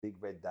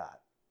red dot.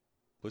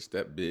 Push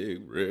that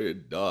big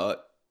red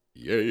dot.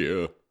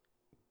 Yeah.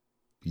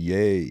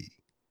 Yay.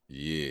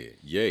 Yeah.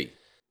 Yay.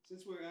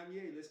 Since we're on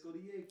yay, let's go to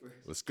yay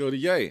first. Let's go to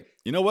yay.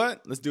 You know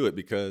what? Let's do it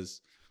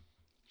because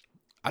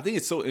I think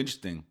it's so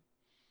interesting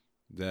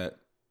that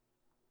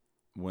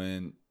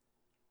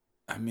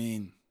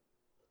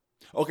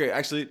okay,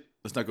 actually,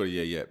 let's not go to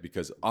yay yet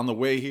because on the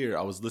way here,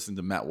 I was listening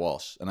to Matt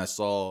Walsh and I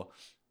saw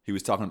he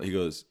was talking, he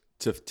goes,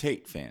 to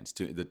Tate fans,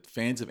 to the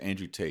fans of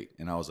Andrew Tate.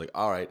 And I was like,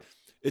 all right,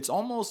 it's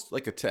almost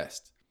like a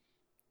test.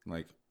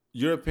 Like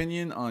your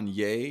opinion on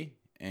Ye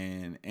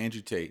and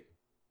Andrew Tate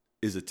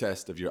is a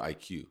test of your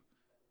IQ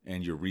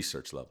and your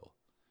research level.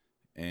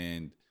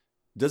 And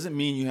doesn't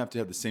mean you have to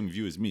have the same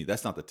view as me.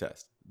 That's not the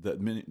test.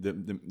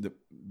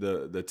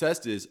 The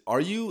test is,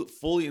 are you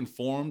fully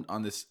informed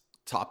on this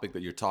topic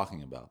that you're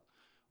talking about?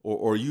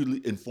 Or are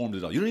you informed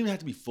at all? You don't even have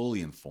to be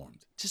fully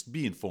informed. Just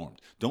be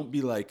informed. Don't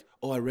be like,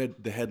 oh, I read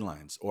the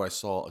headlines or I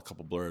saw a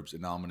couple blurbs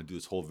and now I'm going to do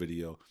this whole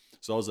video.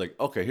 So I was like,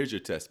 okay, here's your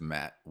test,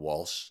 Matt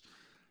Walsh.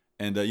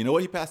 And you know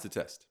what? He passed the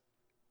test.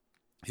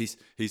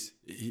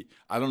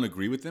 I don't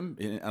agree with him.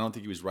 I don't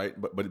think he was right.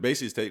 But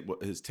basically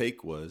his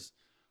take was,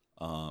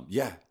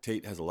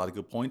 Tate has a lot of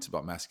good points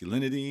about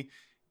masculinity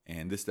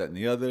and this, that, and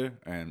the other,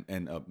 and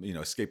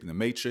escaping the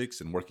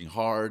matrix and working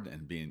hard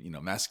and being,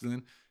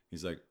 masculine.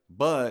 He's like,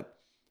 but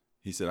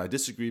he said, I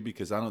disagree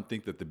because I don't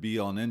think that the be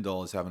all and end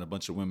all is having a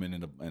bunch of women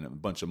and a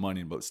bunch of money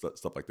and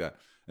stuff like that.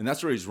 And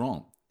that's where he's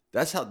wrong.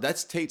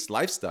 That's Tate's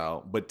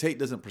lifestyle, but Tate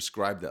doesn't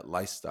prescribe that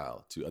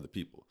lifestyle to other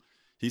people.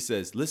 He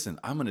says, listen,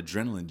 I'm an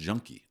adrenaline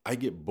junkie. I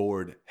get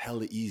bored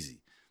hella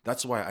easy.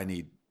 That's why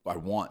I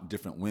want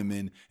different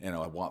women and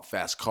I want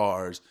fast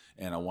cars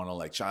and I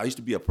want to I used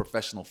to be a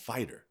professional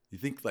fighter. You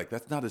think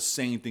that's not a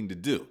sane thing to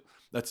do.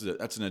 That's an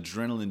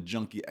adrenaline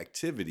junkie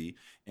activity.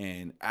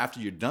 And after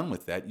you're done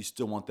with that, you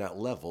still want that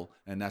level.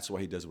 And that's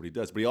why he does what he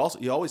does. But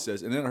he always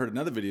says, and then I heard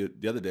another video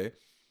the other day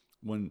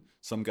when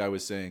some guy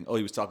was saying,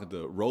 he was talking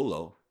to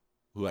Rolo,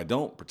 who I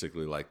don't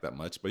particularly like that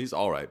much, but he's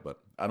all right, but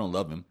I don't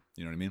love him.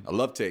 You know what I mean? I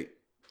love Tate.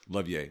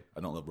 Love Ye.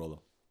 I don't love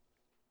Rolo.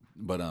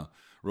 But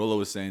Rolo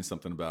was saying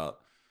something about,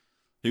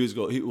 he was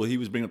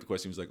bringing up the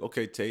question. He was like,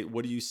 okay, Tate,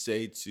 what do you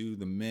say to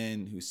the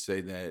men who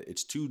say that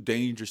it's too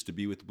dangerous to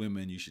be with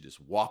women? You should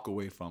just walk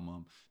away from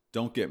them.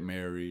 Don't get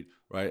married,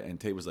 right? And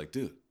Tate was like,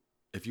 dude,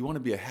 if you want to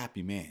be a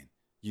happy man,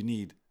 you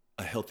need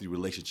a healthy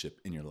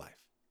relationship in your life.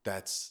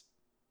 That's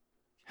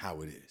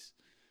how it is.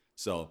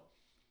 So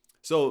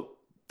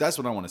that's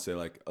what I want to say.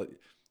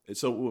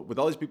 So with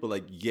all these people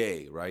like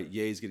Ye, right?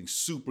 Ye is getting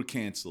super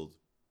canceled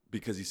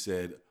because he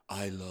said,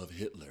 I love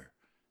Hitler.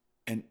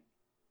 And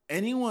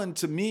anyone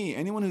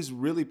who's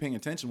really paying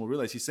attention will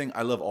realize he's saying,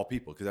 I love all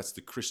people, because that's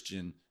the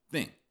Christian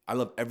thing. I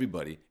love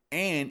everybody.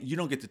 And you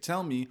don't get to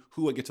tell me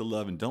who I get to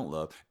love and don't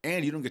love.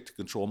 And you don't get to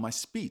control my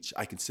speech.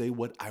 I can say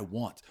what I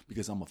want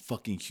because I'm a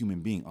fucking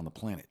human being on the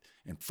planet.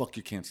 And fuck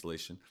your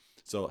cancellation.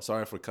 So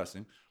sorry for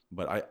cussing,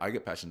 but I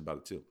get passionate about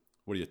it too.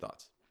 What are your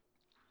thoughts?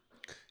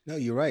 No,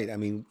 you're right. I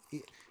mean,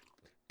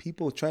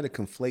 people try to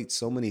conflate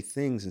so many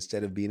things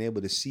instead of being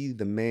able to see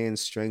the man's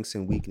strengths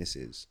and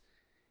weaknesses.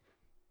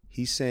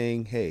 He's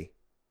saying, hey,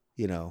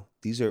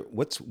 these are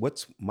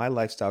what's my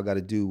lifestyle got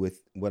to do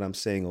with what I'm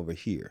saying over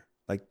here.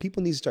 Like,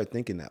 people need to start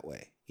thinking that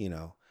way.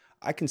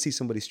 I can see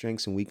somebody's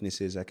strengths and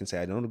weaknesses. I can say,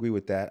 I don't agree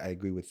with that. I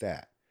agree with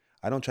that.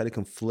 I don't try to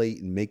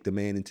conflate and make the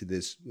man into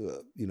this,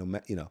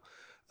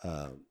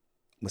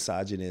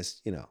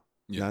 misogynist,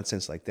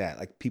 nonsense like that.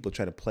 Like, people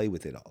try to play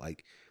with it all.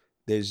 Like,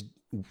 there's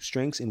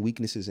strengths and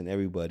weaknesses in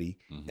everybody.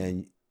 Mm-hmm.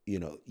 And,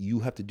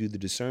 you have to do the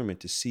discernment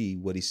to see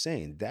what he's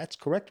saying. That's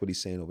correct what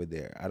he's saying over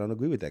there. I don't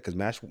agree with that because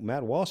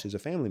Matt Walsh is a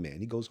family man.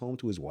 He goes home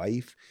to his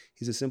wife.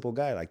 He's a simple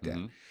guy like that,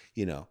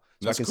 So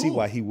that's I can see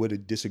why he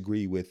would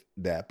disagree with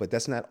that, but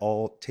that's not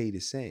all Tate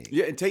is saying.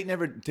 Yeah, and Tate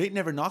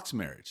never knocks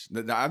marriage.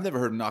 Now, I've never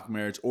heard him knock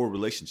marriage or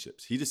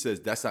relationships. He just says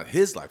that's not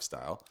his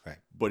lifestyle, right?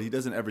 But he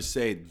doesn't ever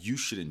say you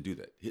shouldn't do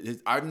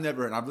that. I've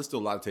listened to a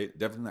lot of Tate.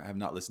 Definitely have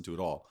not listened to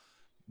it all,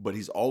 but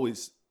he's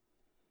always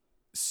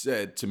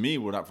said to me,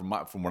 from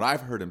what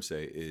I've heard him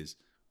say, is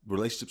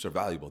relationships are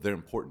valuable. They're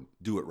important.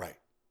 Do it right.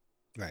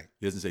 Right.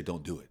 He doesn't say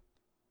don't do it.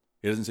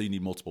 He doesn't say you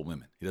need multiple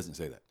women. He doesn't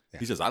say that.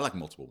 Yeah. He says I like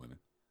multiple women.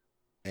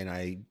 And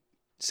I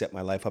set my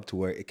life up to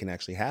where it can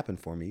actually happen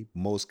for me.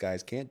 Most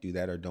guys can't do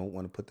that or don't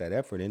want to put that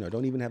effort in or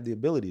don't even have the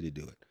ability to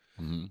do it.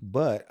 Mm-hmm.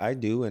 But I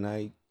do, and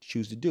I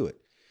choose to do it.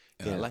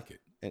 And I like it.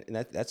 And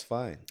that's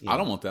fine. I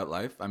don't want that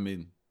life. I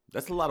mean,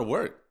 that's a lot of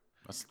work.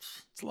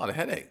 It's a lot of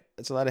headache.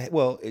 It's a lot of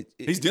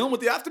he's dealing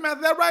with the aftermath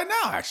of that right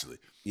now, actually.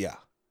 Yeah.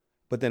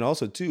 But then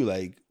also too,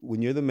 like,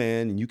 when you're the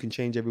man and you can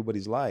change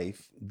everybody's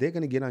life, they're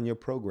going to get on your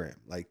program.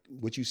 Like,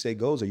 what you say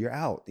goes or you're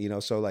out,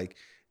 So like,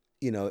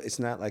 it's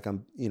not like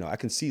I'm, I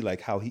can see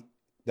like how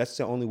that's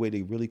the only way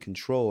to really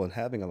control and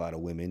having a lot of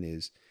women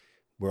is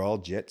we're all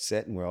jet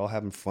set and we're all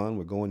having fun.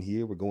 We're going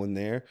here, we're going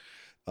there.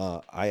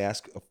 I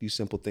ask a few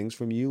simple things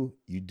from you.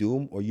 You do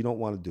them or you don't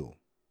want to do them.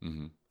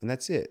 Mm-hmm. And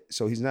that's it.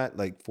 So he's not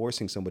like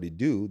forcing somebody to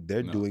do.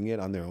 They're doing it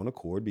on their own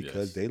accord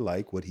because they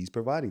like what he's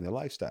providing, their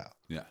lifestyle.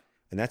 Yeah.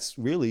 And that's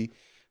really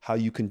how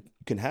you can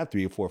have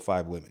 3 or 4 or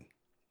 5 women.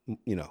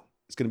 You know,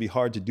 it's going to be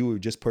hard to do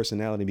with just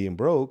personality being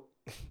broke,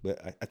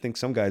 but I think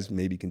some guys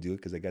maybe can do it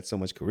because they got so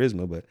much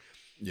charisma. But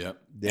yeah,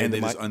 they're and the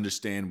they mi- just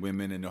understand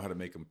women and know how to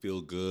make them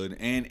feel good,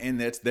 and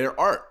that's their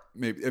art.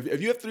 Maybe if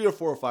you have 3 or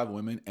 4 or 5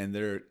 women and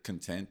they're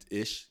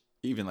content-ish,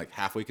 even like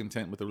halfway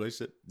content with the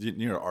relationship,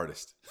 you're an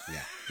artist.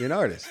 yeah, you're an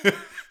artist.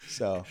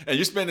 So And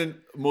you're spending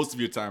most of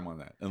your time on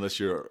that, unless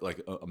you're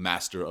like a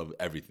master of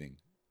everything,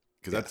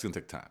 because yeah. that's gonna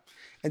take time.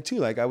 And two,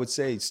 like I would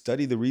say,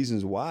 study the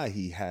reasons why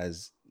he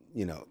has,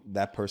 you know,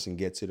 that person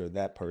gets it or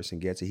that person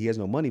gets it. He has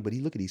no money, but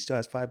he still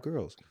has 5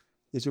 girls.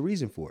 There's a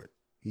reason for it.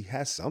 He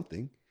has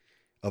something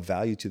of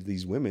value to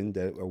these women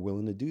that are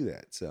willing to do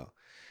that. So,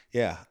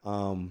 yeah.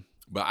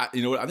 But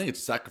you know what? I think it's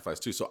a sacrifice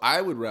too. So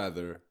I would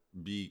rather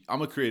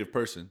I'm a creative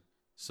person.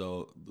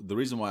 So the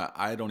reason why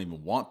I don't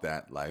even want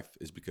that life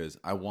is because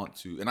I want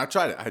to, and I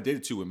tried it. I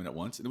dated 2 women at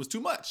once, and it was too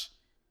much.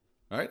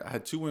 All right, I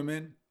had 2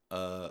 women.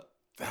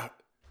 That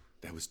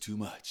was too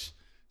much.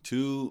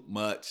 Too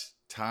much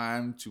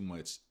time. Too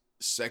much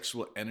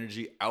sexual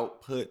energy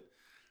output.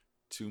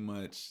 Too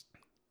much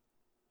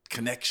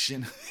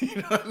connection. You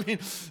know what I mean?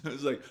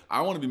 It's like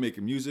I want to be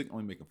making music. I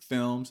want to be making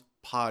films,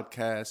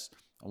 podcasts.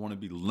 I want to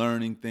be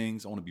learning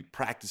things. I want to be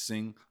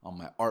practicing on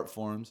my art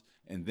forms.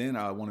 And then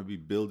I want to be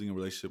building a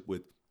relationship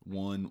with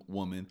one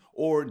woman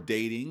or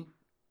dating,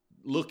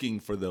 looking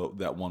for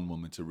that one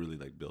woman to really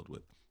like build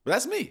with. But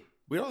that's me.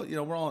 We're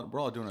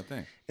all doing our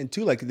thing. And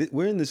two, like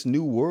we're in this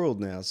new world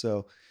now.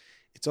 So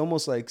it's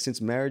almost like since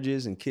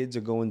marriages and kids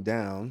are going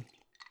down,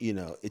 you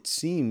know, it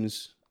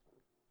seems,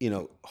 you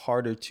know,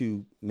 harder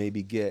to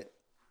maybe get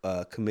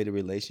a committed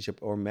relationship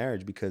or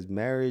marriage because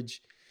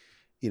marriage,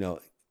 you know,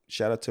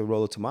 shout out to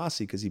Rollo Tomasi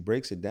because he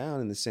breaks it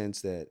down in the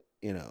sense that,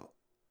 you know,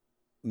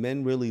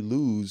 men really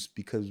lose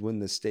because when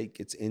the state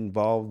gets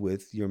involved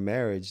with your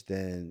marriage,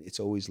 then it's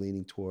always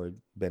leaning toward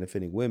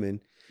benefiting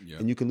women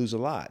and you can lose a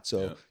lot.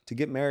 So to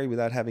get married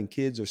without having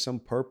kids or some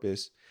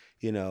purpose,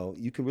 you know,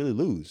 you can really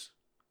lose.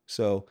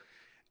 So,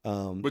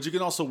 but you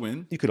can also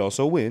win. You could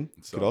also win.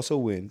 So, you could also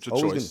win. It's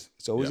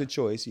always a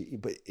choice,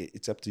 but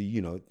it's up to,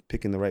 you know,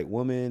 picking the right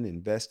woman,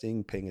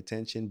 investing, paying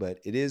attention. But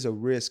it is a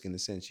risk in the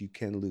sense you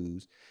can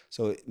lose.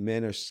 So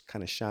men are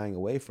kind of shying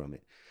away from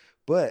it.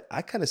 But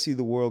I kind of see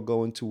the world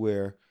going to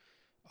where,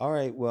 all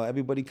right, well,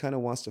 everybody kind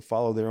of wants to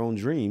follow their own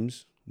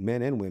dreams,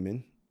 men and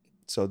women.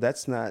 So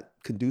that's not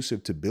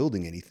conducive to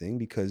building anything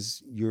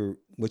because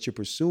what you're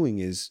pursuing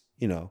is,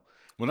 you know.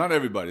 Well, not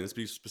everybody. Let's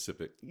be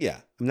specific.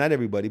 Yeah, not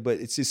everybody, but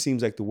it just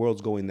seems like the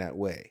world's going that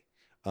way.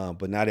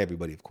 But not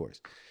everybody, of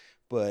course.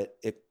 But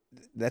if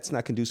that's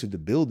not conducive to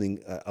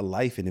building a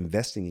life and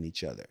investing in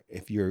each other.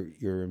 If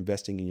you're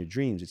investing in your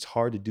dreams, it's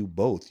hard to do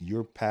both.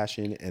 Your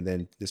passion and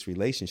then this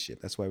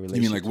relationship. That's why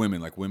relationships. You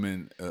mean like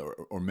women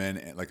or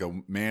men, like a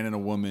man and a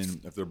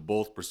woman, if they're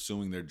both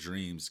pursuing their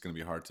dreams, it's going to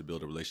be hard to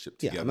build a relationship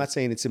together. Yeah, I'm not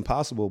saying it's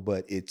impossible,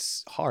 but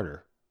it's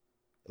harder.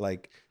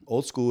 Like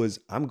old school is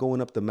I'm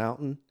going up the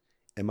mountain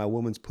and my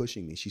woman's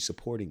pushing me. She's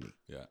supporting me.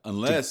 Yeah.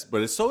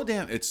 But it's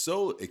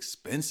so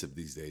expensive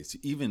these days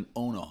to even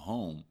own a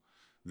home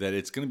that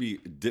it's going to be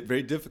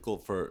very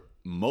difficult for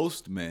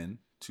most men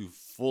to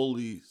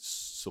fully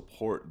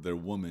support their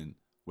woman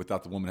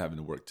without the woman having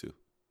to work too.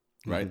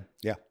 Right? Mm-hmm.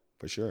 Yeah,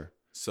 for sure.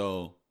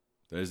 So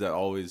there's that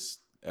always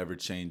ever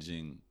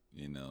changing,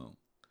 you know,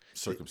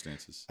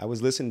 circumstances. I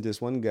was listening to this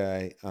one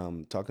guy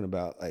talking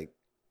about like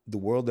the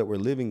world that we're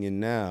living in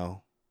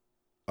now.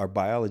 Our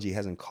biology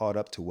hasn't caught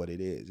up to what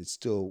it is.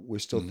 We're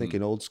still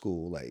thinking old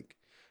school, like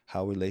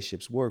how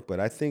relationships work. But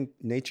I think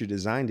nature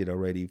designed it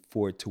already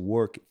for it to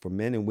work for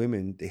men and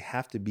women. They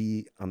have to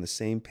be on the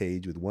same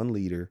page with one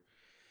leader.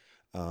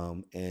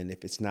 And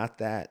if it's not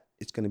that,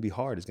 it's going to be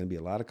hard. It's going to be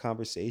a lot of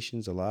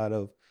conversations, a lot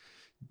of,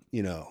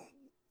 you know,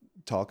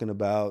 talking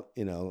about,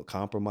 you know,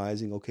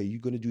 compromising. Okay, you're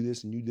going to do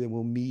this and then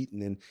we'll meet.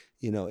 And then,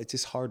 you know, it's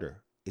just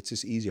harder. It's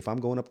just easier. If I'm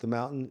going up the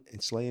mountain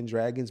and slaying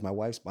dragons, my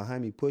wife's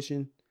behind me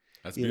pushing.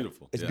 That's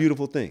beautiful. It's a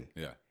beautiful thing.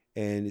 Yeah.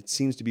 And it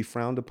seems to be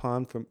frowned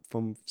upon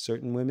from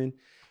certain women,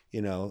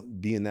 you know,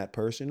 being that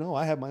person. Oh,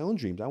 I have my own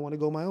dreams. I want to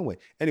go my own way.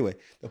 Anyway,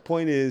 the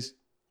point is,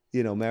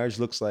 you know, marriage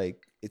looks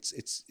like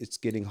it's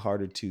getting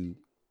harder to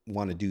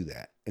want to do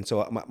that. And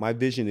so my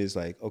vision is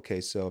like, okay,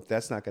 so if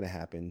that's not going to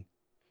happen,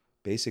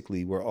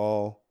 basically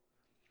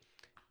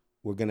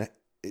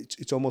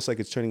it's almost like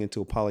it's turning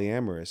into a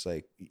polyamorous.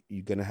 Like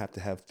you're going to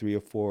have 3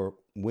 or 4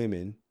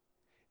 women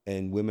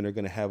and women are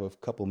going to have a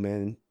couple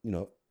men, you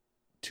know,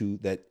 to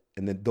that.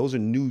 And then those are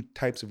new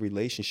types of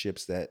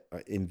relationships that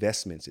are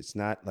investments. It's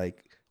not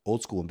like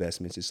old school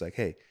investments. It's like,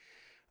 hey,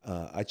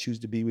 I choose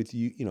to be with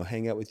you, you know,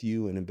 hang out with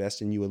you and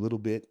invest in you a little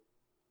bit.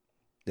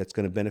 That's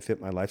going to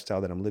benefit my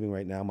lifestyle that I'm living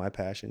right now, my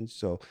passions.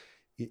 So,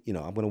 you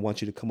know, I'm going to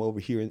want you to come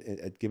over here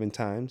at given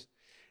times.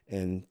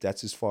 And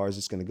that's as far as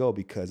it's going to go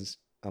because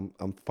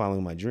I'm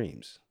following my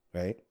dreams,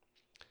 right?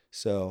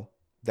 So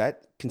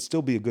that can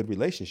still be a good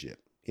relationship,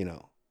 you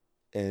know?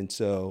 And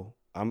so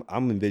I'm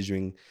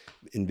envisioning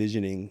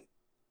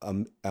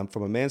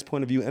from a man's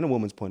point of view and a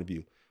woman's point of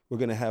view, we're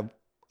going to have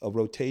a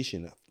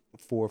rotation of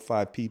 4 or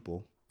 5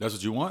 people That's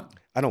what you want?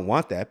 I don't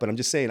want that, but I'm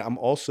just saying I'm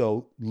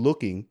also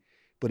looking,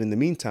 but in the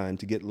meantime,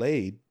 to get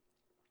laid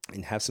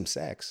and have some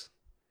sex,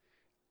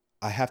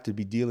 I have to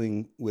be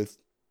dealing with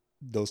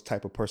those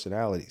type of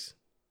personalities.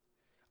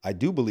 I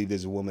do believe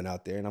there's a woman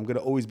out there, and I'm going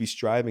to always be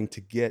striving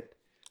to get.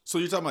 So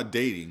you're talking about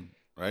dating,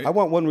 right? I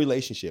want one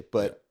relationship,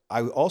 but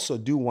I also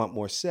do want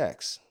more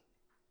sex.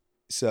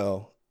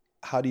 So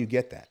how do you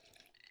get that?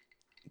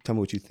 Tell me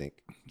what you think.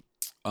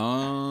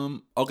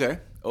 Okay.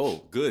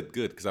 Oh, good.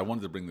 Because I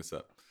wanted to bring this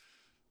up.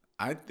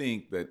 I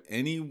think that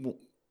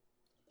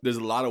there's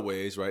a lot of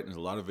ways, right? There's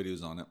a lot of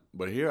videos on it.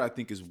 But here I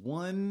think is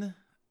one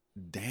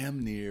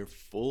damn near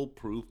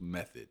foolproof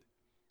method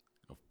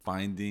of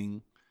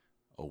finding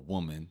a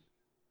woman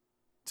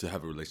to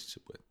have a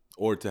relationship with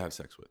or to have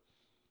sex with.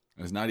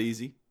 And it's not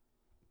easy.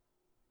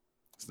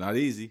 It's not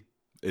easy.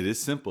 It is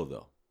simple,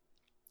 though.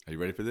 Are you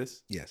ready for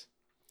this? Yes.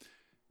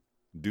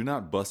 Do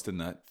not bust a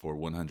nut for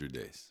 100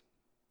 days.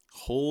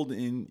 Hold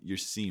in your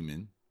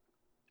semen,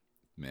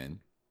 men,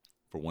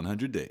 for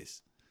 100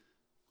 days.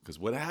 Because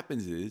what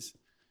happens is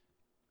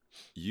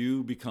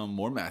you become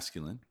more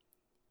masculine.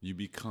 Your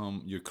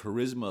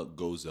charisma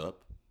goes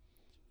up.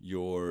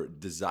 Your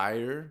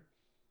desire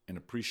and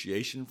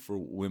appreciation for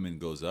women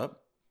goes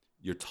up.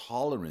 Your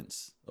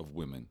tolerance of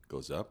women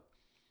goes up.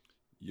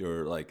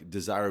 Your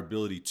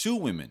desirability to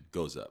women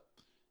goes up.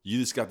 You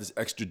just got this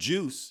extra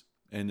juice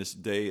in this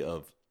day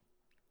of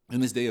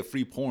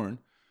free porn,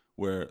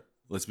 where,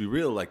 let's be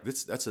real,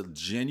 that's a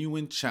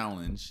genuine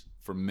challenge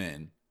for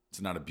men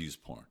to not abuse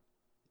porn.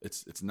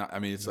 It's not. I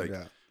mean, it's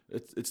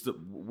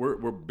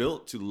we're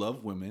built to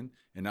love women,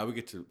 and now we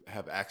get to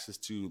have access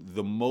to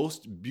the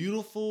most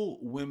beautiful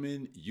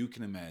women you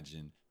can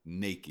imagine,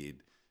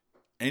 naked,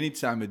 any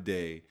time of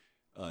day,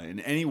 in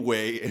any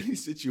way, any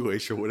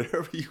situation,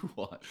 whatever you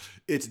want.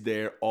 It's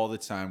there all the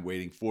time,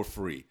 waiting for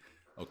free.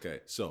 Okay,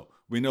 so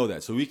we know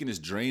that, so we can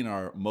just drain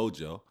our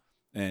mojo.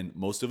 And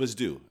most of us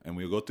do. And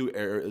we'll go through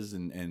eras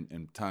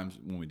and times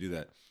when we do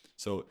that.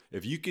 So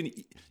if you can,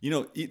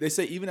 they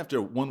say even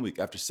after 1 week,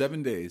 after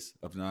 7 days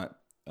of not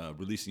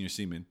releasing your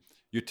semen,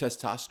 your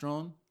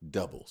testosterone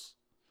doubles.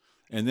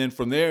 And then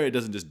from there, it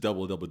doesn't just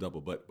double,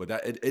 but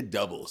that it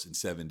doubles in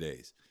 7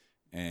 days.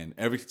 And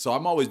so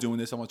I'm always doing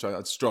this. I'm going to try.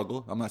 I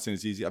struggle. I'm not saying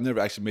it's easy. I've never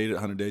actually made it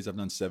 100 days. I've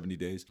done 70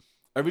 days.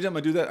 Every time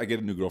I do that, I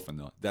get a new girlfriend,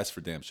 though. That's for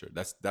damn sure.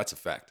 That's a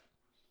fact.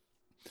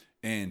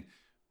 And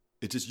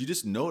you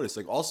just notice,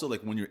 also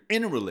when you're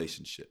in a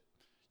relationship,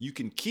 you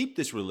can keep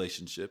this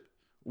relationship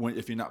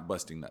if you're not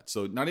busting nuts.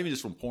 So not even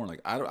just from porn.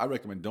 I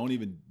recommend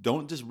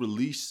don't just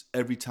release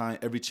every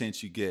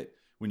chance you get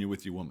when you're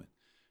with your woman,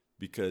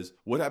 because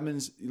what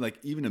happens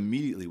even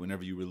immediately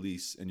whenever you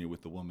release and you're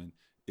with the woman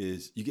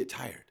is you get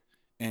tired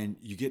and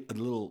you get a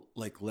little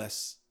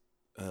less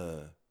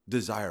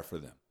desire for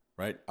them,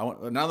 right?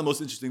 Now the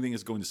most interesting thing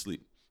is going to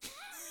sleep.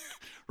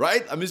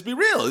 Right? I mean, let's be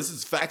real. This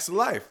is facts of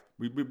life.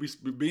 We're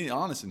being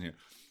honest in here.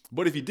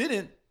 But if you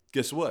didn't,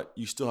 guess what?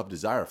 You still have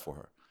desire for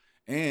her.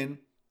 And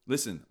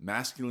listen,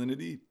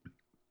 masculinity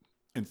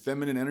and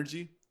feminine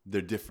energy,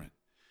 they're different.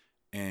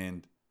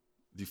 And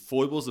the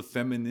foibles of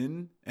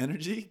feminine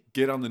energy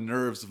get on the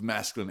nerves of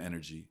masculine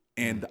energy,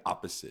 and the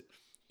opposite.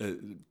 A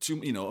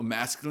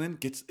masculine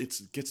gets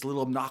a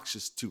little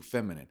obnoxious to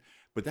feminine.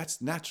 But that's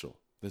natural.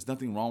 There's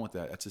nothing wrong with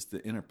that. That's just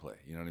the interplay.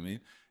 You know what I mean?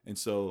 And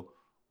so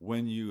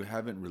when you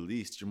haven't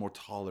released, you're more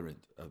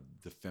tolerant of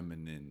the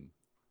feminine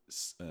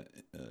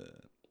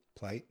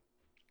plight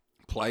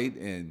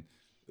and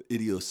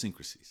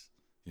idiosyncrasies.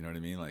 You know what I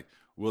mean?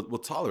 We'll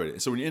tolerate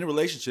it. So when you're in a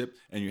relationship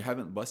and you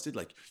haven't busted,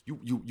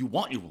 you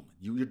want your woman,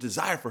 your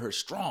desire for her is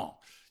strong.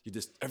 You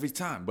just every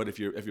time. But if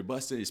you're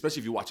busted,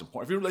 especially if you're watching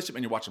porn, if you're in a relationship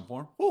and you're watching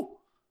porn,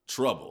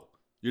 trouble.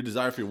 Your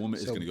desire for your woman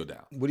is going to go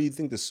down. What do you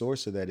think the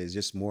source of that is?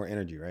 Just more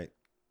energy, right?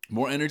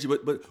 More energy,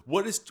 but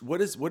what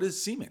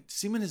is semen?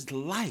 Semen is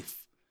life.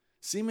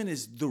 Semen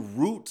is the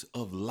root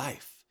of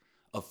life,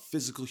 of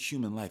physical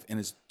human life. And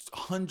it's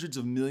hundreds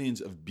of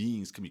millions of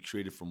beings can be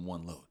created from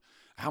one load.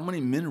 How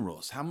many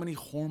minerals, how many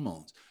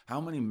hormones,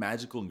 how many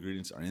magical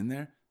ingredients are in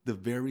there? The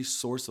very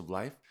source of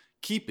life.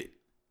 Keep it.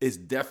 It's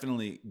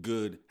definitely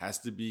good. Has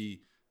to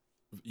be,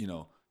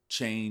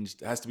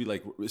 changed. It has to be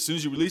as soon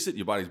as you release it,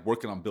 your body's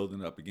working on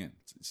building it up again.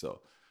 So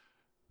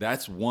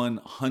that's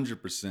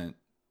 100%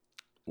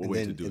 a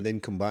way to do it. And then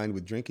combined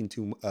with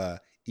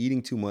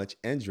eating too much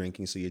and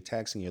drinking, so you're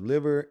taxing your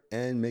liver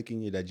and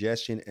making your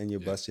digestion and you're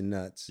busting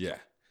nuts. Yeah.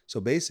 So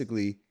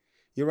basically,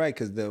 you're right,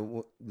 because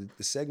the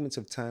segments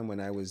of time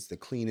when I was the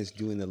cleanest,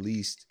 doing the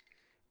least,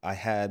 I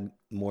had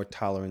more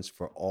tolerance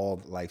for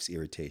all life's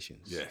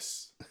irritations.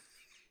 Yes.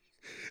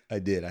 I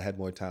did. I had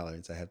more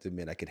tolerance. I have to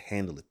admit, I could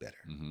handle it better.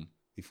 Mm-hmm.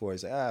 Before I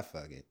say,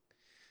 fuck it.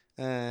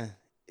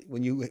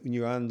 When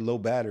you're on low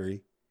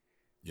battery,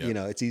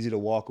 it's easy to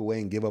walk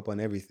away and give up on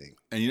everything.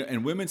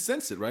 And women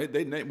sense it, right?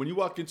 When you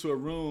walk into a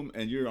room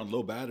and you're on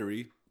low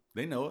battery,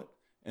 they know it.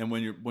 And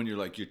when you're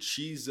you're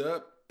cheesed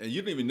up and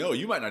you don't even know,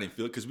 you might not even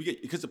feel it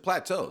because it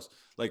plateaus.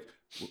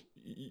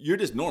 You're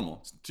just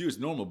normal. To you, it's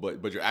normal,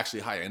 but you're actually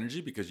high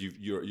energy because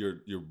your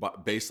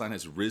baseline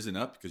has risen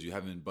up because you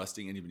haven't been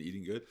busting and you've been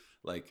eating good.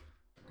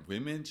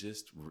 women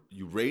just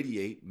you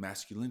radiate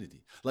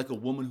masculinity, like a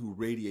woman who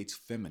radiates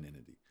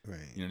femininity. Right.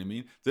 You know what I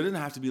mean? They don't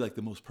have to be like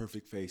the most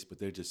perfect face, but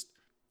they're just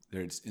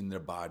in their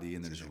body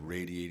and they're just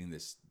radiating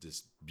this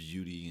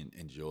beauty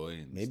and joy.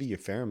 And maybe your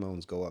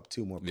pheromones go up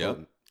too, more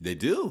potent. They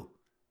do.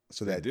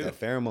 So that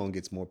pheromone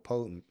gets more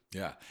potent.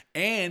 Yeah.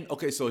 And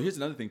okay, so here's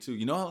another thing too.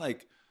 You know how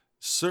like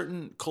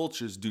certain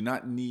cultures do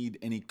not need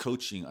any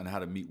coaching on how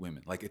to meet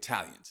women, like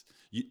Italians.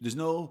 There's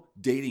no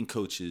dating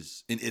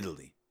coaches in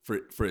Italy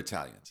for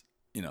Italians.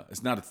 You know,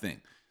 it's not a thing.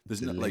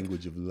 There's no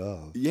language of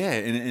love. Yeah,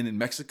 and in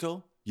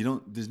Mexico, you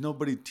don't. There's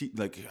nobody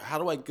like. How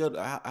do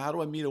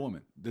I meet a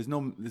woman? This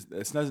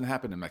doesn't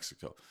happen in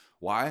Mexico.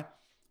 Why?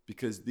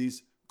 Because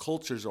these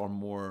cultures are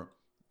more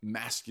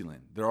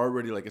masculine. They're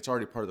already like it's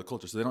already part of the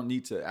culture, so they don't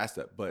need to ask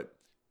that. But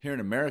here in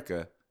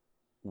America,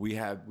 we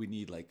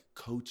need like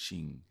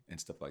coaching and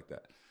stuff like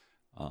that.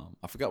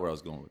 I forgot where I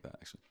was going with that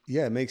actually.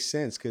 Yeah, it makes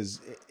sense because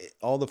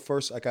all the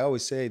first, like I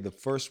always say, the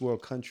first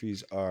world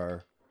countries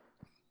are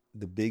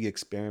the big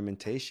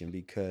experimentation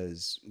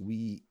because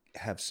we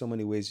have so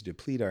many ways to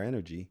deplete our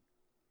energy,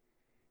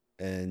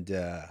 and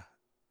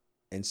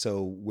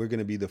so we're going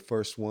to be the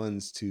first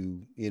ones to,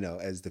 you know,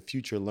 as the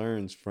future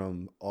learns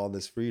from all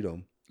this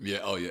freedom. Yeah.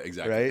 Oh, yeah.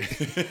 Exactly.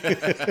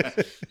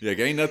 Right. Yeah.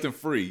 Ain't nothing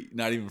free.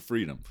 Not even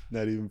freedom.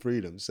 Not even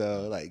freedom.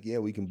 So, like, yeah,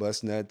 we can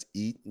bust nuts,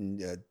 eat, and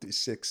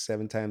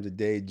 6-7 times a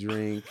day,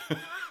 drink.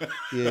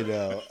 You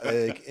know,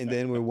 like, and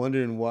then we're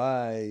wondering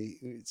why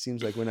it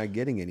seems like we're not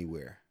getting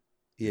anywhere.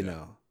 You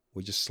know,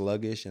 we're just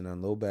sluggish and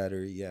on low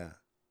battery. Yeah,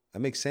 that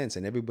makes sense,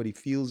 and everybody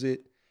feels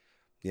it.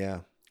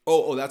 Yeah.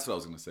 Oh, that's what I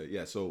was gonna say.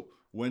 Yeah. So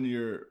when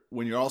you're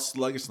all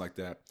sluggish like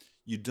that,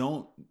 you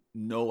don't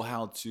know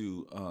how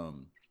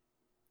to.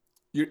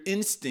 Your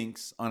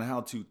instincts on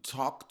how to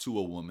talk to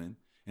a woman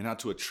and how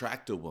to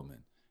attract a woman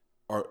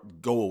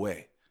go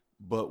away.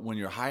 But when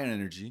you're high in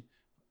energy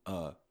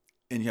and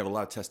you have a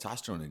lot of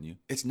testosterone in you,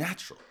 it's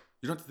natural.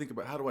 You don't have to think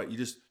about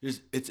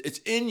it's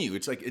in you.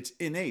 It's like it's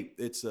innate.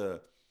 It's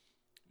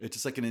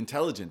just like an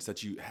intelligence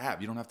that you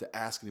have. You don't have to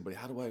ask anybody,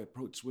 how do I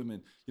approach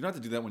women? You don't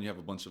have to do that when you have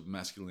a bunch of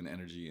masculine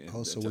energy. And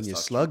also, when you're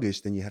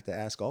sluggish, then you have to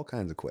ask all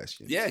kinds of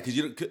questions. Yeah,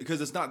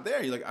 because it's not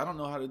there. You're like, I don't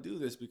know how to do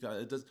this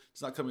because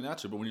it's not coming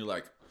at you. But when you're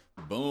like,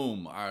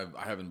 boom, I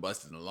haven't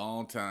busted in a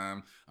long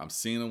time. I'm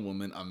seeing a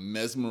woman. I'm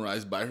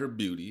mesmerized by her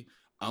beauty.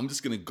 I'm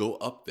just going to go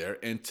up there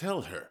and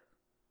tell her.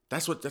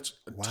 Talk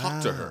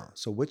to her.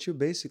 So what you're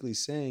basically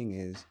saying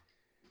is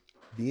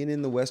being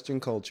in the Western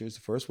cultures,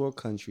 the first world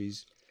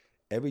countries,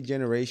 every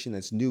generation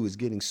that's new is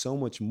getting so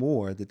much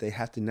more that they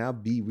have to now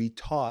be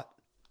retaught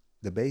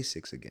the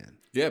basics again.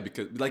 Yeah,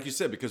 because like you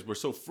said, because we're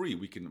so free,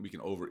 we can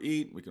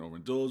overeat, we can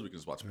overindulge, we can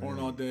just watch porn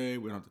all day.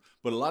 We don't.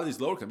 But a lot of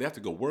these lower countries, they have to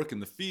go work in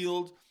the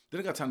field. They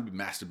don't got time to be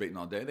masturbating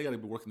all day. They got to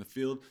be working the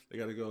field. They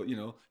got to go, you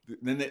know.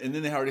 Then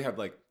they already have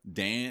like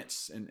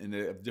dance and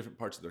they have different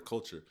parts of their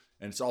culture,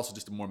 and it's also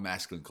just a more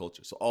masculine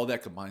culture. So all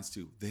that combines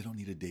to they don't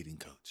need a dating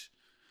coach.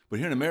 But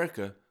here in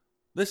America,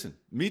 listen,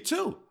 me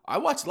too. I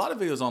watch a lot of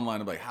videos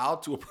online about how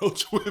to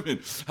approach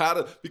women,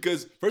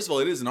 because first of all,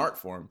 it is an art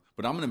form,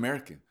 but I'm an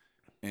American,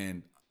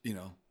 and you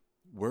know,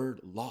 we're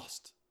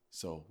lost.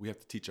 So we have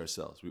to teach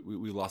ourselves.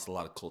 We lost a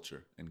lot of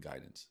culture and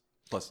guidance.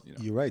 Plus, you know,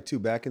 you're right too.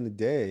 Back in the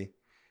day.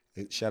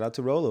 Shout out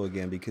to Rollo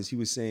again, because he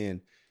was saying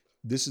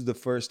this is the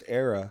first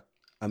era.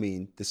 I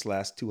mean, this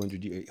last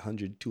 200 years,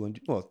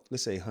 200, well,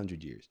 let's say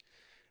 100 years,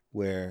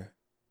 where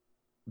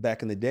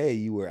back in the day,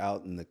 you were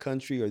out in the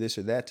country or this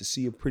or that to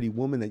see a pretty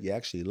woman that you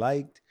actually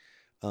liked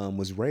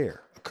was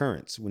rare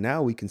occurrence. Well,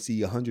 now we can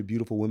see 100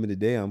 beautiful women a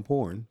day on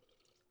porn,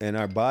 and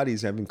our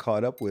bodies have been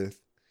caught up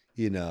with,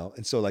 you know.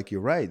 And so, like, you're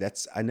right.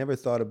 I never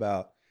thought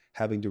about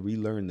having to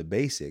relearn the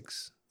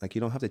basics. Like,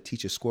 you don't have to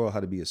teach a squirrel how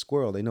to be a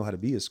squirrel. They know how to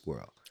be a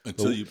squirrel.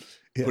 Until you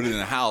put it in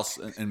a house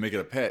and make it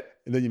a pet.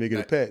 And then you make it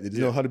a pet. They don't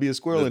know how to be a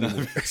squirrel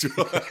anymore.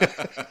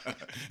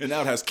 And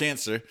now it has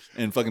cancer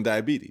and fucking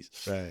diabetes.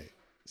 Right.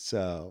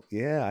 So,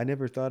 yeah, I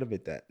never thought of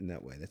it in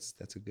that way.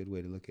 That's a good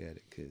way to look at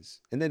it.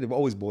 And then it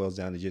always boils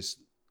down to just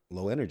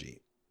low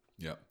energy.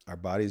 Yeah. Our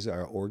bodies,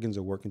 our organs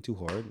are working too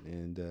hard,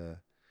 and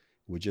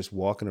we're just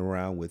walking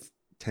around with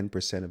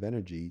 10% of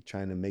energy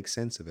trying to make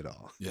sense of it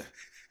all. Yeah.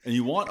 And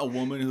you want a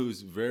woman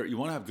you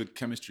want to have good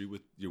chemistry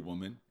with your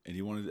woman, and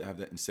you want to have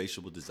that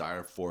insatiable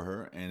desire for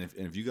her. And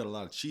if you got a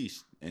lot of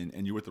cheese and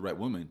you're with the right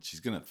woman,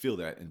 she's going to feel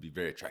that and be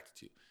very attracted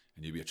to you.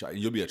 And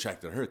you'll be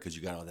attracted to her because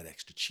you got all that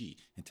extra chi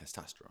and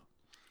testosterone.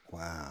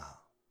 Wow.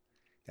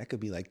 That could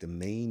be like the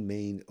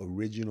main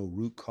original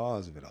root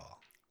cause of it all.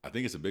 I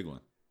think it's a big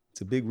one.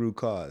 It's a big root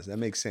cause. That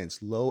makes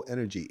sense. Low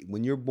energy.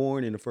 When you're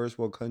born in a first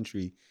world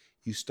country,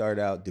 you start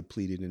out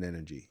depleted in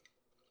energy.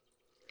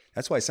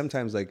 That's why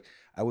sometimes, like,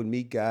 I would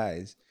meet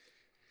guys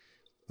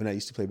when I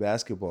used to play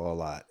basketball a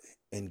lot,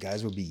 and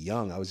guys would be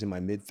young. I was in my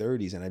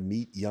mid-30s, and I'd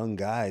meet young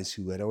guys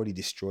who had already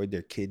destroyed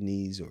their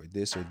kidneys or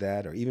this or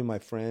that, or even my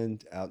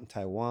friend out in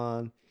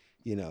Taiwan,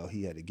 You know,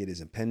 he had to get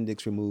his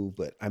appendix removed.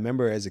 But I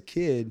remember as a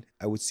kid,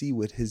 I would see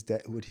what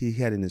what he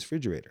had in his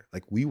refrigerator.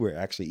 Like we were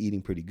actually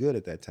eating pretty good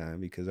at that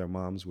time because our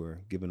moms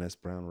were giving us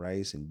brown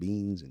rice and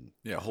beans and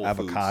Whole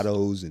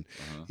avocados foods. and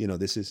you know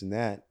this and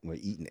that. We're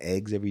eating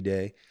eggs every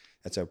day.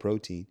 That's our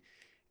protein.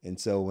 And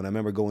so when I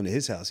remember going to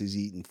his house, he's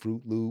eating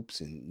Fruit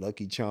Loops and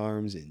Lucky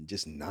Charms and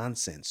just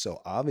nonsense.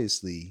 So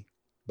obviously,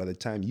 by the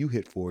time you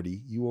hit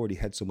 40, you already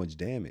had so much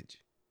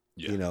damage.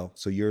 Yeah. You know,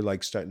 so you're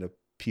like starting to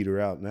peter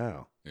out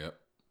now. Yep.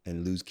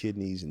 And lose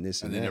kidneys and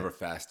this and they that. never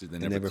fasted. They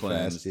never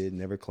cleansed. Fasted,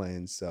 never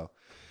cleansed. So,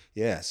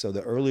 yeah. So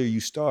the earlier you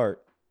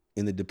start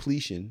in the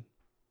depletion,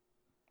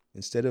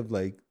 instead of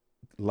like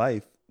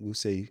life, we'll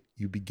say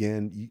you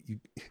began. You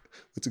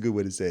what's a good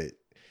way to say it?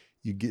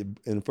 You get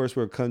in a first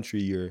world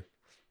country.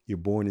 You're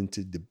born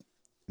into the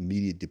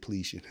immediate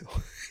depletion.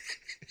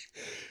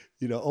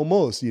 You know,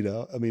 almost. You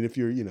know, I mean, if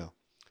you're, you know,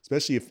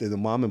 especially if the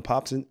mom and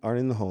pops aren't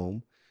in the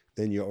home,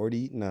 then you're already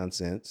eating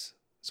nonsense.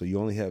 So you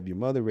only have your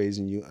mother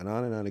raising you, and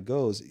on it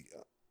goes.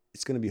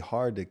 It's going to be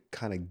hard to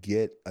kind of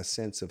get a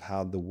sense of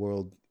how the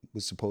world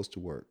was supposed to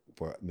work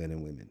for men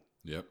and women.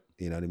 Yep.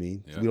 You know what I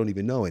mean? Yep. We don't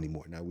even know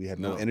anymore. Now we have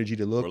no energy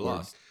to look. We're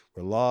lost.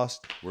 We're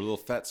lost. We're little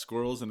fat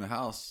squirrels in the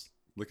house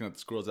looking at the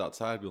squirrels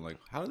outside being like,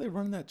 how do they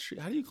run that tree?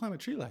 How do you climb a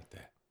tree like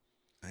that?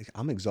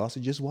 I'm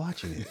exhausted just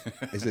watching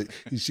it.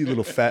 You see a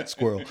little fat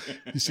squirrel.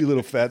 You see a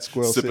little fat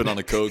squirrel sipping on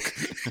a Coke.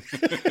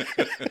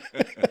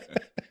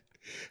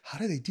 How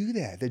do they do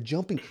that? They're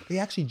jumping. They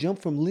actually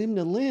jump from limb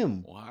to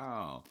limb.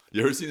 Wow.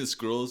 You ever seen the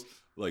squirrels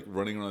like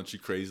running around the tree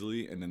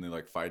crazily and then they're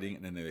like fighting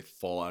and then they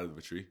fall out of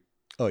the tree?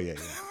 Oh, yeah.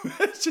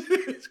 That shit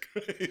is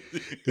crazy.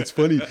 It's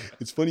funny.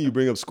 It's funny you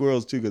bring up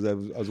squirrels too, because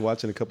I was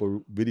watching a couple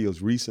of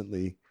videos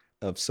recently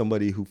of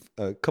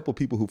a couple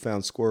people who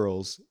found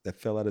squirrels that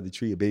fell out of the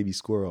tree, a baby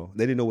squirrel.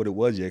 They didn't know what it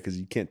was yet because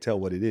you can't tell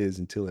what it is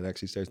until it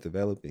actually starts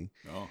developing.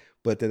 Oh.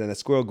 But then that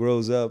squirrel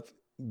grows up.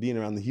 Being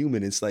around the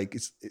human, it's like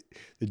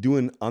they're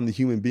doing on the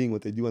human being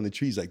what they do on the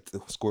trees. Like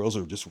the squirrels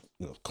are just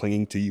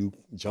clinging to you,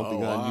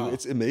 jumping on you.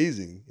 It's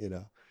amazing, you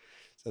know.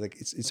 So like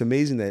it's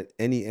amazing that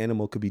any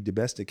animal could be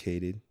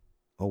domesticated.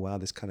 Oh wow,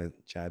 this kind of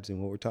jives in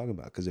what we're talking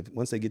about. Because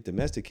once they get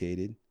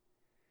domesticated,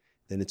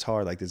 then it's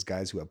hard. Like there's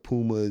guys who have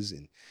pumas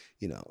and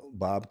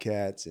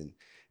bobcats and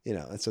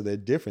and so they're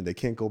different. They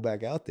can't go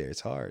back out there. It's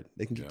hard.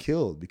 They can get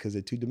killed because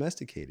they're too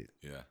domesticated.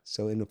 Yeah.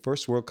 So in the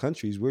first world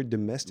countries, we're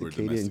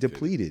domesticated and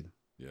depleted.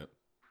 Yep.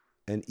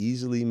 And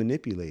easily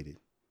manipulated.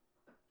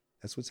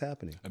 That's what's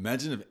happening.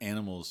 Imagine if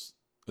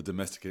a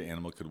domesticated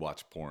animal could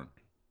watch porn.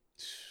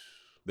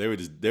 They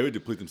would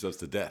deplete themselves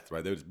to death,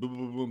 right? They would just boom,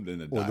 boom, boom, then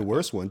they'd die. The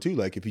worst one too.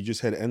 Like if you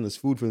just had endless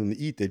food for them to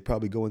eat, they'd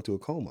probably go into a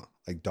coma.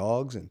 Like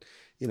dogs and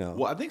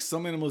Well, I think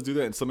some animals do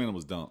that and some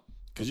animals don't.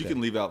 Because you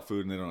can leave out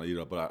food and they don't eat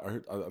it. But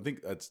I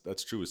think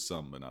that's true with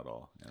some, but not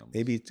all animals.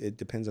 Maybe it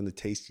depends on the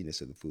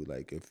tastiness of the food.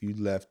 Like if you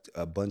left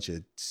a bunch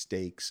of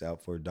steaks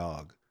out for a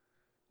dog,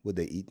 would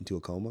they eat into a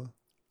coma?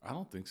 I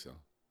don't think so.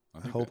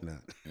 I hope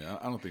not. Yeah,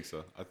 I don't think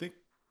so. I think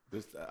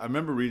I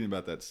remember reading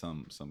about that.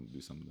 Some do,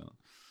 some don't.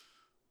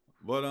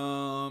 But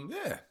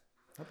yeah,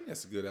 I think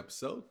that's a good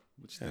episode.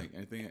 What you think?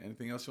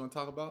 Anything else you want to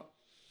talk about?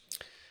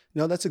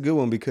 No, that's a good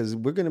one because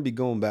we're going to be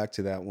going back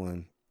to that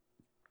one.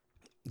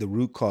 The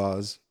root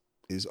cause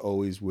is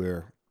always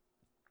where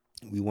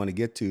we want to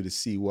get to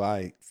see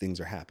why things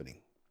are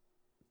happening.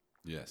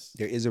 Yes,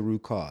 there is a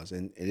root cause,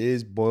 and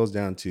it boils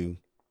down to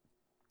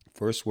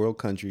first world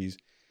countries.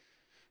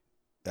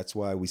 That's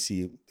why we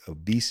see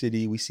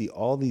obesity. We see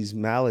all these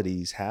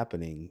maladies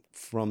happening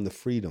from the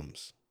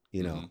freedoms,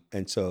 Mm-hmm.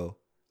 And so,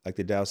 like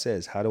the Tao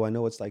says, how do I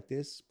know it's like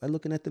this? By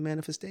looking at the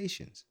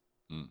manifestations.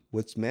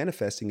 What's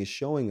manifesting is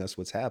showing us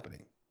what's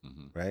happening,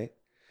 right?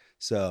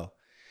 So,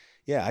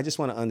 yeah, I just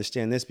want to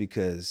understand this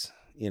because,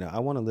 I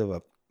want to live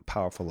a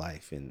powerful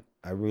life. And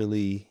I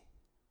really,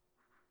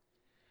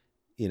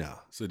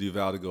 So do you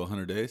vow to go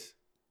 100 days?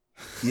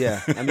 Yeah.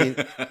 I mean,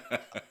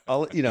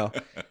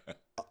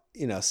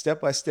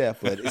 step by step,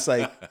 but it's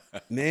like,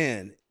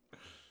 man,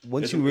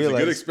 once you realize,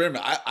 it's a good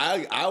experiment.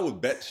 I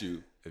would bet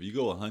you if you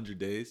go 100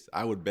 days,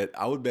 I would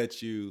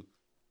bet you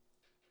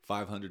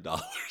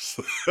 $500.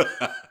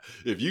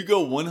 If you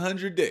go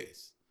 100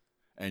 days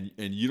and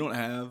you don't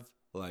have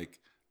like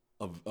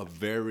a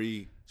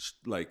very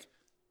like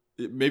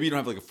maybe you don't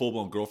have like a full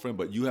blown girlfriend,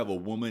 but you have a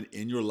woman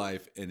in your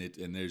life and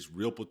there's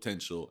real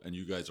potential and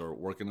you guys are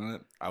working on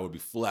it, I would be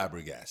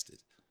flabbergasted.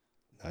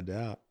 No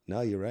doubt.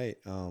 No, you're right.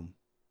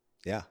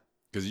 Yeah.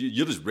 Because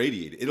you'll just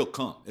radiate it. It'll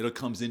come. It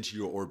comes into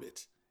your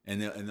orbit, and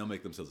they'll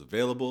make themselves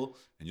available,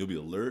 and you'll be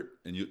alert,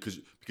 and because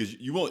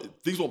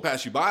things won't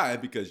pass you by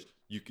because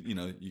you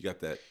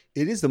got that.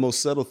 It is the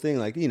most subtle thing.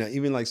 Like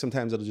even like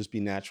sometimes it'll just be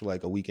natural.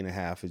 Like a week and a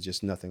half, it's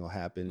just nothing will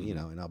happen.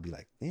 And I'll be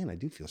like, man, I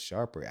do feel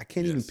sharper. I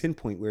can't even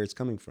pinpoint where it's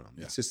coming from.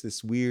 Yeah. It's just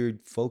this weird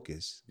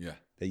focus. Yeah.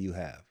 That you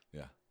have.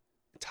 Yeah.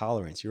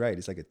 Tolerance. You're right.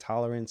 It's like a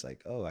tolerance.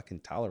 Like, oh, I can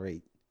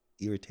tolerate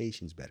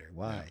irritations better.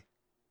 Why?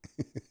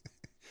 Yeah.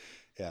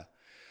 Yeah.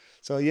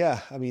 So yeah,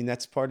 I mean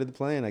that's part of the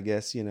plan, I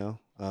guess.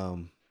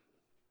 Because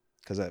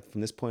from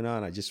this point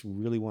on, I just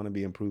really want to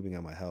be improving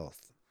on my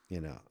health.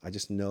 I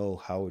just know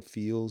how it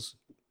feels,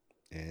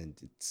 and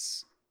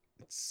it's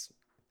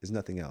there's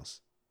nothing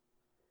else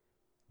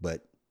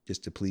but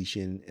just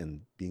depletion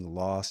and being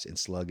lost and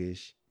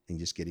sluggish and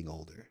just getting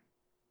older.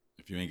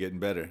 If you ain't getting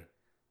better,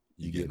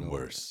 you're getting older.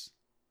 worse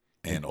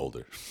and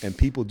older. And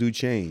people do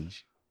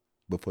change,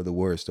 but for the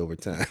worst over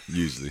time.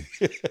 Usually.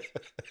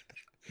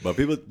 But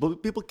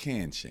people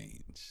can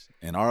change.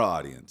 And our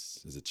audience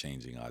is a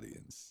changing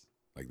audience.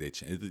 Like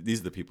these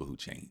are the people who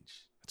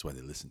change. That's why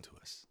they listen to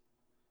us.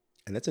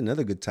 And that's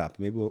another good topic.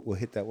 Maybe we'll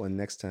hit that one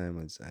next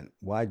time.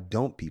 Why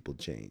don't people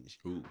change?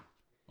 Ooh,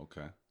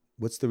 okay.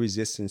 What's the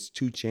resistance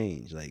to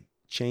change? Like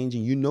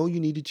changing, you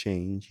need to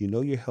change. You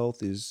know your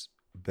health is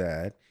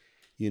bad.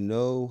 You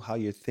know how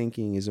your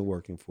thinking isn't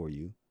working for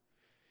you.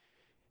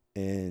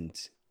 And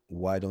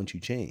why don't you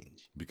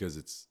change? Because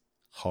it's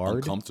hard,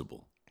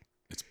 uncomfortable.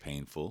 It's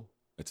painful.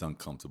 It's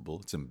uncomfortable.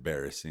 It's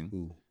embarrassing.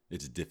 Ooh.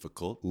 It's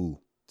difficult. Ooh.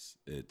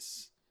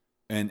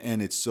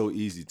 And it's so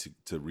easy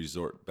to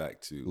resort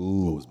back to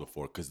what was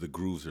before because the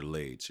grooves are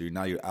laid. So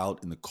you're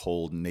out in the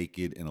cold,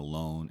 naked and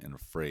alone and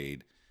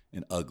afraid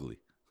and ugly.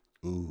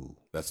 Ooh.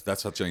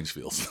 That's how change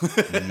feels.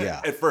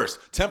 Yeah. At first,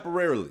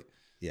 temporarily.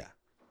 Yeah.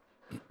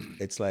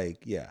 It's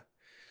like, yeah.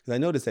 Because I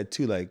noticed that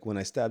too. Like when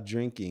I stopped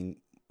drinking,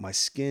 my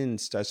skin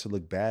starts to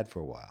look bad for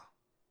a while.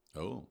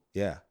 Oh.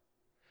 Yeah.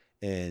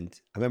 And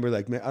I remember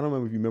I don't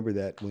remember if you remember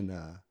that when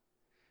I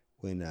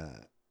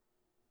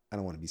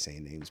don't want to be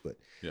saying names, but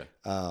yeah.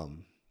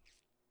 You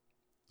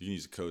can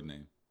use a code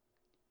name.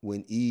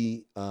 When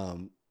we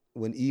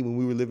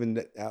were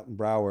living out in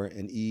Broward,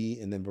 and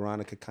and then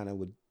Veronica kind of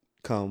would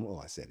come. Oh,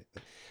 I said it.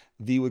 But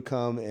V would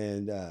come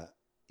and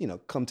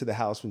come to the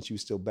house when she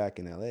was still back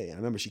in LA. And I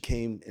remember she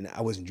came, and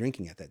I wasn't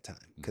drinking at that time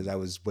because I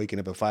was waking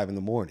up at 5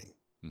 a.m.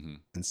 Mm-hmm.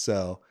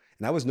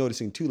 And I was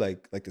noticing too,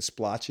 like the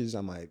splotches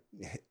on my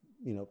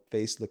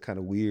face looked kind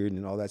of weird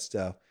and all that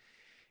stuff.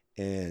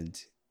 And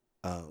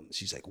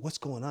she's like, "What's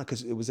going on?"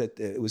 Because it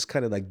was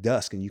kind of like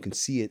dusk, and you can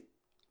see it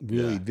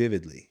really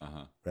vividly,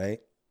 right?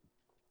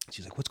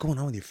 She's like, "What's going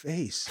on with your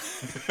face?"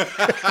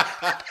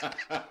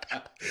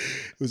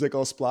 It was like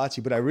all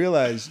splotchy, but I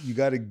realized you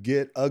got to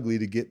get ugly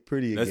to get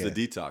pretty again. That's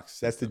the detox.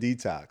 That's the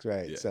detox,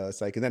 right? Yeah. So it's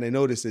like, and then I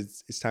noticed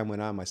as time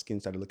went on, my skin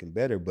started looking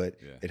better, but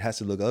it has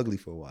to look ugly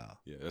for a while.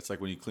 Yeah, that's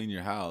like when you clean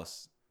your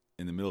house.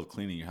 In the middle of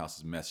cleaning, your house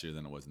is messier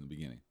than it was in the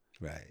beginning.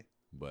 Right.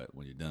 But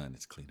when you're done,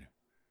 it's cleaner.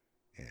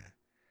 Yeah.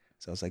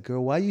 So I was like,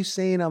 "Girl, why are you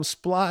saying I'm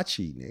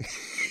splotchy,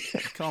 nigga?"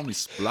 You call me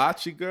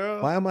splotchy,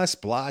 girl? Why am I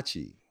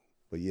splotchy?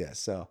 But yeah,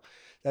 so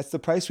that's the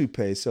price we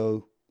pay.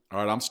 So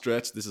all right, I'm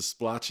Stretch. This is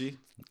Splotchy.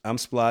 I'm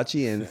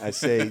Splotchy, and I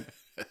say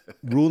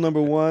rule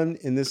number 1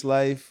 in this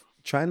life,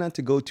 try not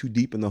to go too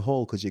deep in the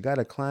hole because you got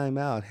to climb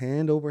out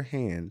hand over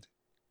hand.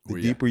 The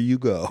deeper you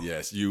go.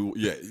 Yes, you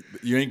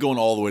ain't going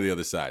all the way to the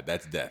other side.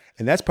 That's death.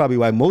 And that's probably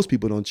why most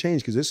people don't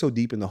change, because they're so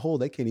deep in the hole,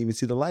 they can't even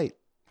see the light.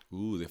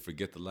 Ooh, they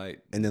forget the light.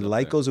 And then the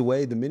light goes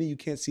away. The minute you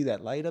can't see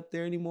that light up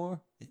there anymore,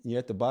 you're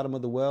at the bottom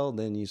of the well,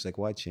 then you're just like,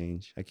 why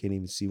change? I can't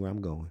even see where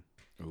I'm going.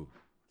 Ooh.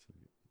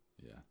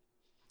 Yeah.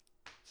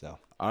 So.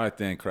 All right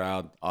then,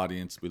 crowd,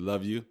 audience, we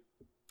love you.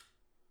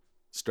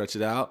 Stretch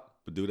it out,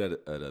 but do it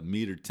at a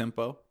metered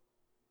tempo.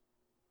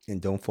 And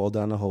don't fall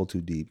down the hole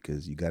too deep,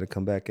 because you got to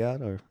come back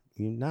out, or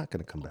you're not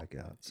going to come back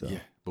out. So yeah,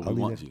 but we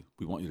want you.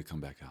 We want you to come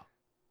back out.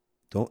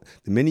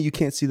 The minute you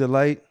can't see the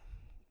light,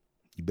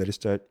 you better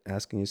start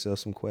asking yourself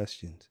some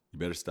questions. You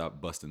better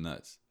stop busting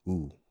nuts.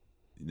 Ooh.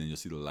 And then you'll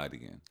see the light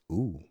again.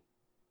 Ooh.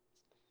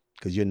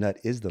 Because your nut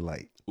is the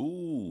light.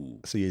 Ooh.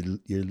 So you're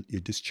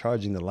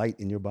discharging the light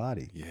in your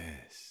body.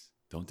 Yes.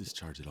 Don't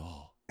discharge it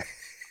all.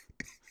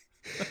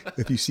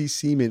 If you see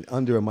semen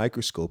under a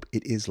microscope,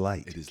 it is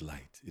light. It is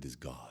light. It is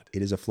God.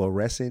 It is a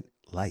fluorescent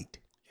light.